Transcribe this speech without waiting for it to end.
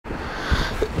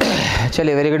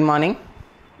Chale, very good morning.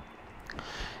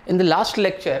 In the last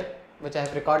lecture which I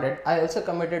have recorded, I also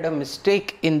committed a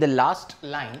mistake in the last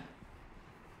line.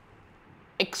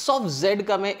 x of z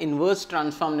का मैं inverse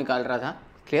transform निकाल रहा था.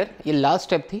 Clear? ये last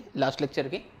step थी last lecture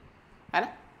की, है ना.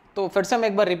 तो फिर से मैं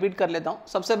एक बार रिपीट कर लेता हूँ.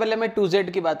 सबसे पहले मैं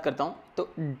 2z की बात करता हूँ. तो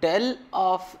डेल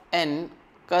ऑफ n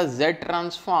का z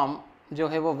ट्रांसफॉर्म जो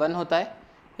है वो 1 होता है,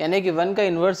 यानी कि 1 का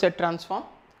inverse z transform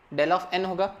del of n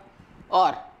होगा.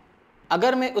 और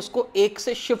अगर मैं उसको 1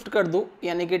 से शिफ्ट कर दूं,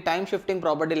 यानी कि टाइम शिफ्टिंग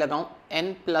प्रॉपर्टी लगाऊं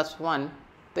n+1,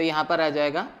 तो यहाँ पर आ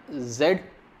जाएगा z.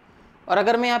 और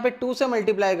अगर मैं यहाँ पे 2 से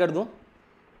मल्टीप्लाई कर दूं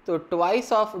तो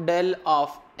twice of del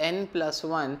of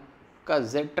n+1 का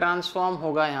z ट्रांसफॉर्म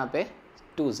होगा यहाँ पे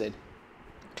 2z.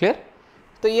 क्लियर?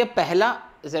 तो ये पहला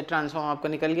z ट्रांसफॉर्म आपका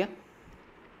निकल गया.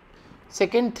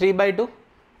 सेकेंड 3/2.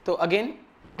 तो अगेन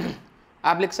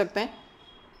आप लिख सकते हैं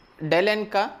डेल n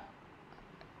का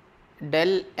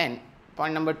del n,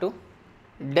 point number 2,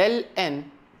 del n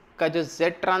का जो z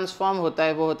ट्रांसफॉर्म होता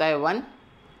है वो होता है 1.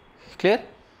 क्लियर?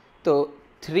 तो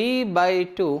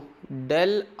 3/2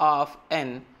 डेल ऑफ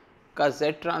n का z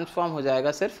ट्रांसफॉर्म हो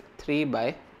जाएगा सिर्फ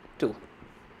 3/2.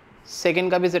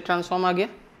 सेकेंड का भी z ट्रांसफॉर्म आ गया.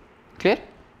 क्लियर?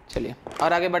 चलिए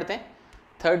और आगे बढ़ते हैं.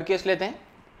 थर्ड केस लेते हैं.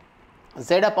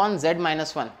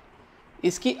 z/z-1,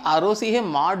 इसकी ROC है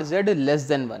mod z less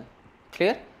than 1.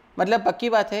 Clear? मतलब पक्की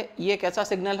बात है, ये कैसा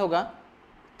सिग्नल होगा?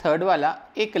 थर्ड वाला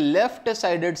एक लेफ्ट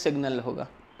साइडेड सिग्नल होगा.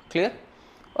 क्लियर?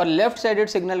 और लेफ्ट साइडेड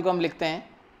सिग्नल को हम लिखते हैं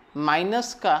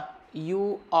माइनस का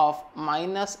u ऑफ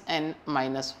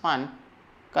 -n-1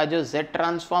 का जो z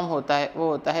ट्रांसफॉर्म होता है वो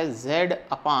होता है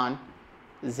z/z-1.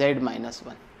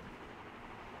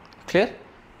 क्लियर?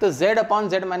 तो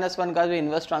z/z-1 का जो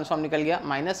इन्वर्स ट्रांसफॉर्म निकल गया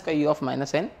माइनस का u ऑफ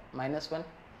 -n-1.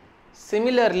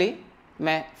 सिमिलरली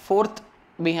मैं फोर्थ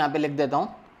भी यहाँ पे लिख देता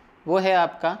हूँ, वो है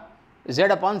आपका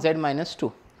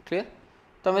z/z-2. क्लियर?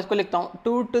 तो मैं इसको लिखता हूँ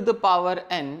 2 to the power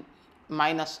n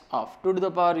minus of 2 to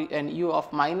the power n u of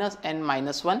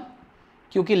 -n-1,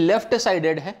 क्योंकि लेफ्ट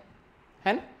साइडेड है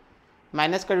ना.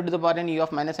 माइनस का 2 to the power n u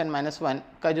of -n-1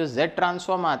 का जो z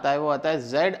ट्रांसफॉर्म आता है वो आता है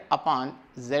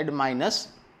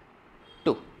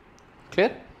z/z-2.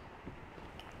 क्लियर?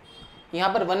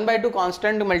 यहाँ पर 1/2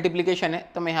 कांस्टेंट मल्टीप्लिकेशन है,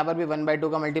 तो मैं यहाँ पर भी 1/2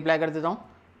 का मल्टीप्लाई कर देता हूँ.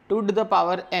 2 to the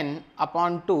power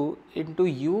n/2 into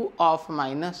u of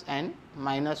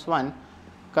 -n-1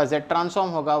 का z ट्रांसफॉर्म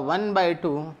होगा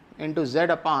 1/2 इंटू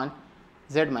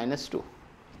z/z-2.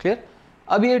 क्लियर?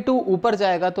 अब ये 2 ऊपर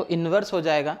जाएगा तो इन्वर्स हो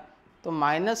जाएगा, तो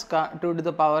माइनस का 2 to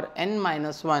the power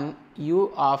n-1 u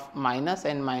of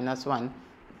 -n-1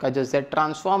 का जो z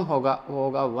ट्रांसफॉर्म होगा वो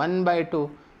होगा 1/2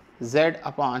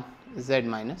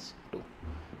 z/z-2.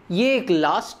 ये एक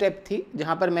लास्ट स्टेप थी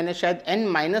जहाँ पर मैंने शायद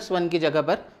n-1 की जगह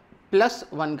पर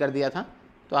 +1 कर दिया था,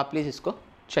 तो आप प्लीज़ इसको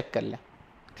चेक कर लें.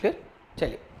 क्लियर?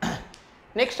 चलिए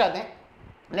नेक्स्ट आते हैं.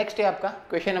 नेक्स्ट है आपका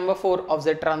question number 4 of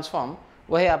z transform.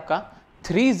 वो है आपका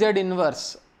 3z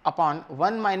inverse upon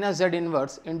 1 - z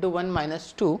inverse into 1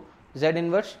 - 2 z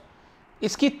inverse.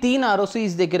 इसकी 3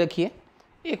 ROCs दे के रखिए,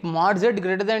 एक मॉड z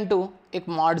ग्रेटर देन 2, एक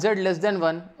मॉड z लेस देन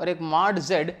 1 और एक mod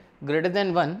z greater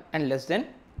than 1 and less than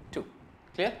 2.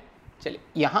 Clear? चलिए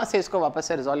यहाँ से इसको वापस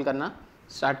से रिजॉल्व करना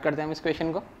स्टार्ट करते हैं हम इस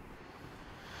क्वेश्चन को.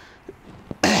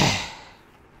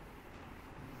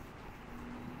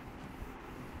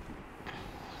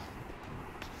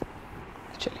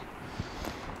 चलिए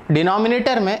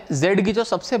डिनोमिनेटर में z की जो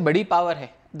सबसे बड़ी पावर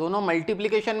है, दोनों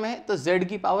मल्टीप्लिकेशन में है तो z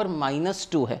की पावर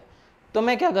 -2 है. तो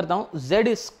मैं क्या करता हूँ,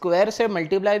 z स्क्वायर से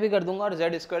मल्टीप्लाई भी कर दूंगा और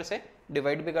z स्क्वायर से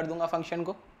डिवाइड भी कर दूंगा फंक्शन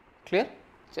को. क्लियर?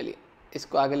 चलिए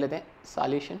इसको आगे लेते हैं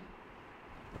सॉल्यूशन.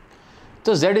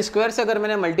 तो z स्क्वायर से अगर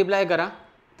मैंने मल्टीप्लाई करा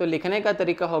तो लिखने का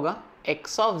तरीका होगा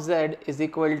x of z is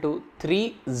equal to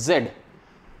 3z.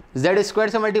 z square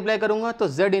से मल्टीप्लाई करूंगा तो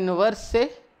z इनवर्स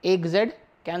से एक z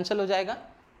कैंसिल हो जाएगा,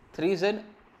 3z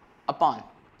upon.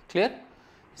 Clear?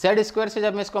 z square से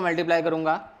जब मैं इसको मल्टीप्लाई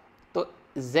करूंगा तो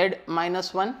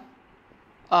z-1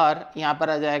 और यहाँ पर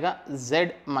आ जाएगा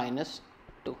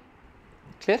z-2.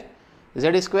 क्लियर?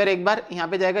 z स्क्वायर एक बार यहाँ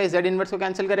पे जाएगा, z इनवर्स को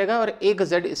कैंसिल करेगा और एक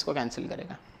z इसको कैंसिल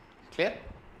करेगा. क्लियर?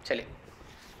 चलिए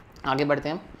आगे बढ़ते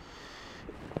हैं हम.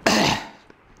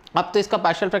 अब तो इसका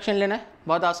पार्शियल फ्रैक्शन लेना है,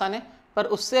 बहुत आसान है, पर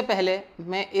उससे पहले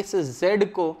मैं इस z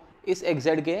को इस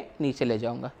xz के नीचे ले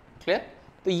जाऊंगा. क्लियर?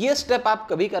 तो ये स्टेप आप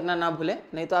कभी करना ना भूलें,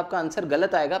 नहीं तो आपका आंसर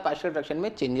गलत आएगा, पार्शियल फ्रैक्शन में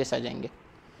चेंजेस आ जाएंगे.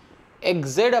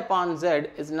 xz/z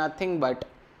is nothing but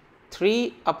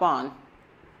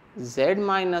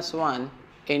 3/z-1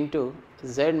 into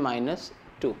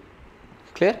z-2.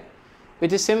 Clear?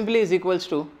 Which is simply is equals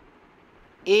to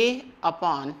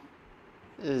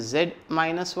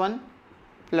a/z-1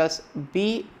 plus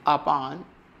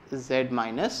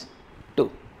b/z-2.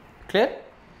 Clear?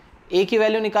 ए की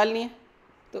वैल्यू निकालनी है,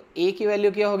 तो ए की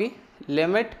वैल्यू क्या होगी,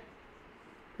 limit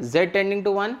z tending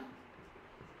to 1,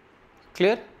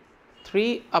 clear,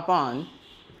 3 upon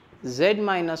z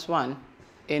minus 1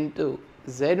 into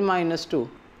z minus 2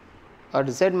 और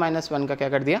z minus 1 का क्या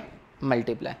कर दिया,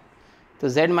 मल्टीप्लाई, तो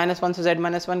z माइनस 1 से z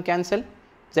minus 1 cancel,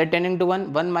 z tending to 1,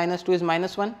 1 minus 2 is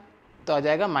minus 1, तो आ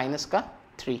जाएगा माइनस का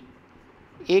 3,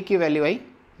 a की वैल्यू आई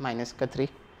माइनस का 3।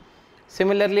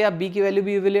 सिमिलरली आप b की वैल्यू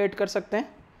भी इवेल्युएट कर सकते हैं,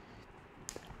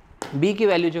 b की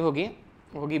वैल्यू जो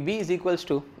होगी b is equals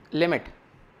to limit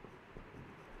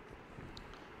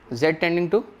z tending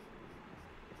to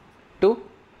 2,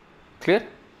 clear,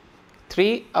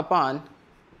 3 upon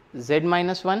z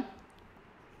minus 1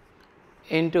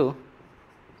 into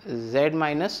z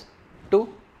minus 2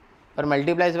 और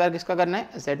मल्टीप्लाई इस बार किसका करना है,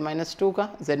 z माइनस 2 का,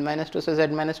 z माइनस 2 से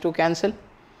z minus 2 cancel,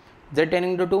 z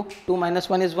tending to 2, 2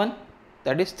 minus 1 is 1,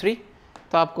 that is 3।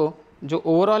 तो आपको जो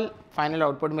ओवरऑल फाइनल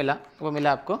आउटपुट मिला वो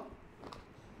मिला आपको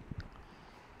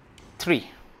 3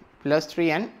 प्लस 3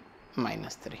 एंड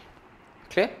माइनस 3,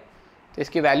 क्लियर। तो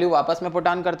इसकी वैल्यू वापस मैं पुट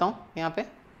ऑन करता हूँ यहाँ पे,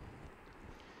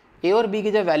 ए और बी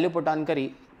की जब वैल्यू पुट ऑन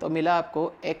करी तो मिला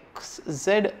आपको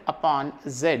xz upon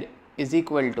z is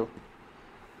equal to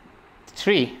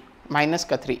 3 minus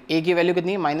का 3, ए की वैल्यू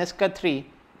कितनी है, माइनस का 3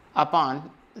 अपॉन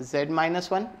z माइनस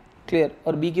 1, क्लियर,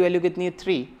 और बी की वैल्यू कितनी है,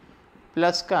 3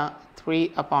 प्लस का 3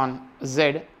 अपॉन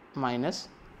z माइनस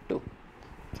 2,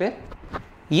 क्लियर।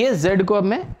 ये z को अब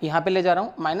मैं यहाँ पे ले जा रहा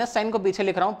हूँ, माइनस साइन को पीछे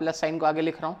लिख रहा हूँ, प्लस साइन को आगे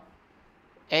लिख रहा हूँ,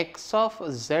 x ऑफ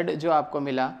z जो आपको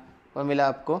मिला वो मिला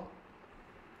आपको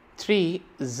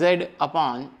 3z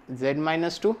upon z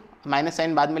minus 2, minus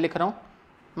sign बाद में लिख रहा हूँ,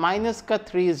 माइनस का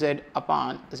 3z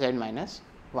upon z minus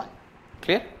 1,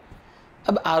 clear.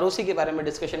 अब ROC के बारे में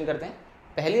डिस्कशन करते हैं।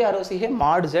 पहली ROC है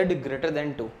मॉड z ग्रेटर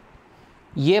देन 2,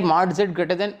 ये मॉड z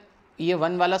ग्रेटर देन, ये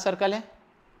 1 वाला सर्कल है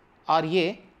और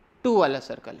ये 2 वाला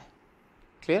सर्कल है,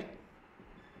 क्लियर।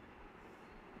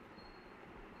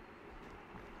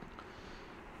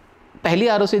 पहली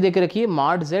ROC देख के रखिए,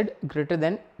 मॉड z ग्रेटर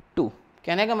देन 2,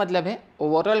 कहने का मतलब है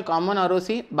ओवरऑल कॉमन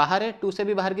ROC बाहर है, 2 से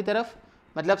भी बाहर की तरफ,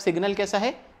 मतलब सिग्नल कैसा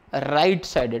है, राइट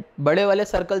साइडेड, बड़े वाले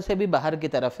सर्कल से भी बाहर की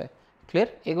तरफ है,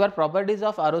 क्लियर। एक बार प्रॉपर्टीज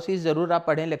ऑफ ROC जरूर आप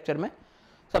पढ़ें लेक्चर में,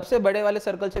 सबसे बड़े वाले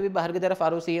सर्कल से भी बाहर की तरफ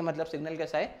ROC है, मतलब सिग्नल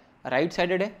कैसा है, राइट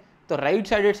साइडेड है। तो राइट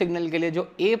साइडेड सिग्नल के लिए जो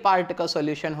ए पार्ट का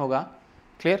सॉल्यूशन होगा,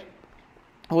 क्लियर,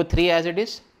 वो 3 as it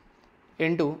is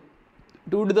into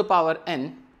 2 to the power n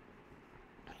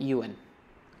un,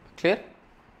 clear,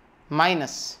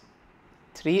 minus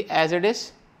 3 as it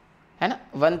is, है ना,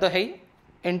 1 तो है ही,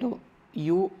 into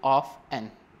u of n,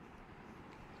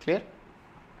 clear.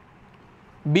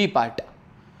 B part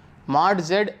mod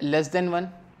z less than 1,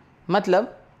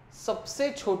 मतलब सबसे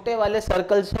छोटे वाले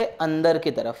सर्कल से अंदर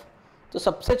की तरफ, तो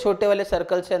सबसे छोटे वाले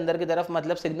सर्कल से अंदर की तरफ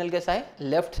मतलब सिग्नल कैसा है,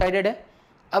 लेफ्ट साइडेड है।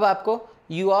 अब आपको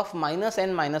u of minus n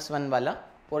minus 1 वाला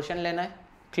पोर्शन लेना है,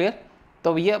 क्लियर।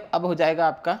 तो ये अब हो जाएगा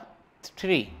आपका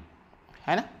 3,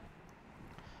 है ना,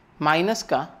 माइनस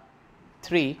का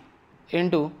 3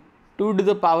 into 2 to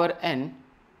the power n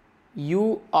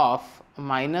u of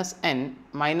minus n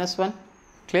minus 1,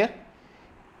 clear,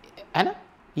 है ना।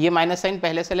 ये माइनस साइन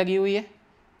पहले से लगी हुई है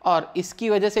और इसकी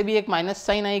वजह से भी एक माइनस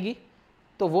साइन आएगी,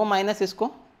 तो वो माइनस इसको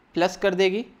प्लस कर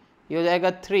देगी, ये हो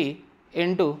जाएगा 3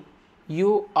 into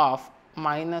u of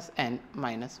minus n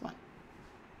minus 1,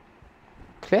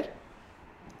 clear.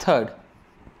 Third,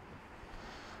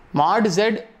 mod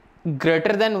z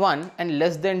greater than 1 and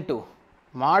less than 2,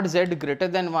 mod z greater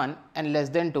than 1 and less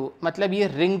than 2, मतलब ये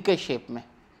रिंग के शेप में,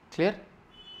 क्लियर,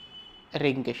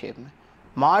 रिंग के शेप में।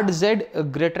 Mod z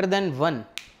greater than 1,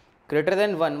 greater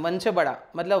than 1 से बड़ा,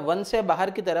 मतलब 1 से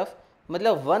बाहर की तरफ,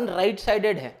 मतलब 1 राइट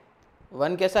साइडेड है,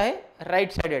 1 कैसा है,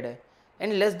 राइट साइडेड है,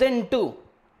 एंड लेस देन 2,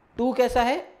 2 कैसा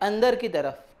है, अंदर की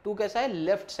तरफ, 2 कैसा है,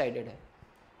 लेफ्ट साइडेड है।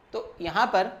 तो यहाँ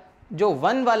पर जो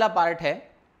 1 वाला पार्ट है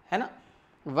ना,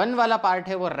 1 वाला पार्ट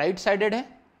है वो राइट साइडेड है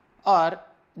और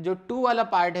जो 2 वाला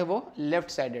पार्ट है वो लेफ्ट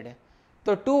साइडेड है।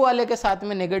 तो 2 वाले के साथ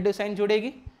में नेगेटिव साइन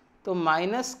जुड़ेगी, तो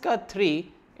माइनस का 3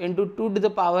 into 2 to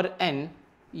the power n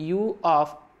u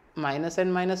of minus n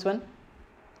minus 1,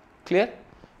 clear.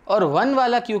 और 1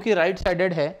 वाला क्योंकि राइट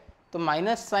साइडेड है तो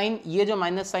माइनस साइन, ये जो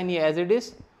माइनस साइन ये एज इट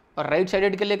इज, और राइट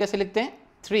साइडेड के लिए कैसे लिखते हैं,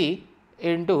 3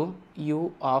 into u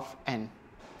of n,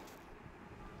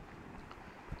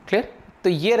 clear. तो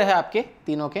ये रहे आपके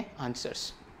तीनों के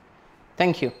आंसर्स।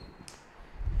 Thank you.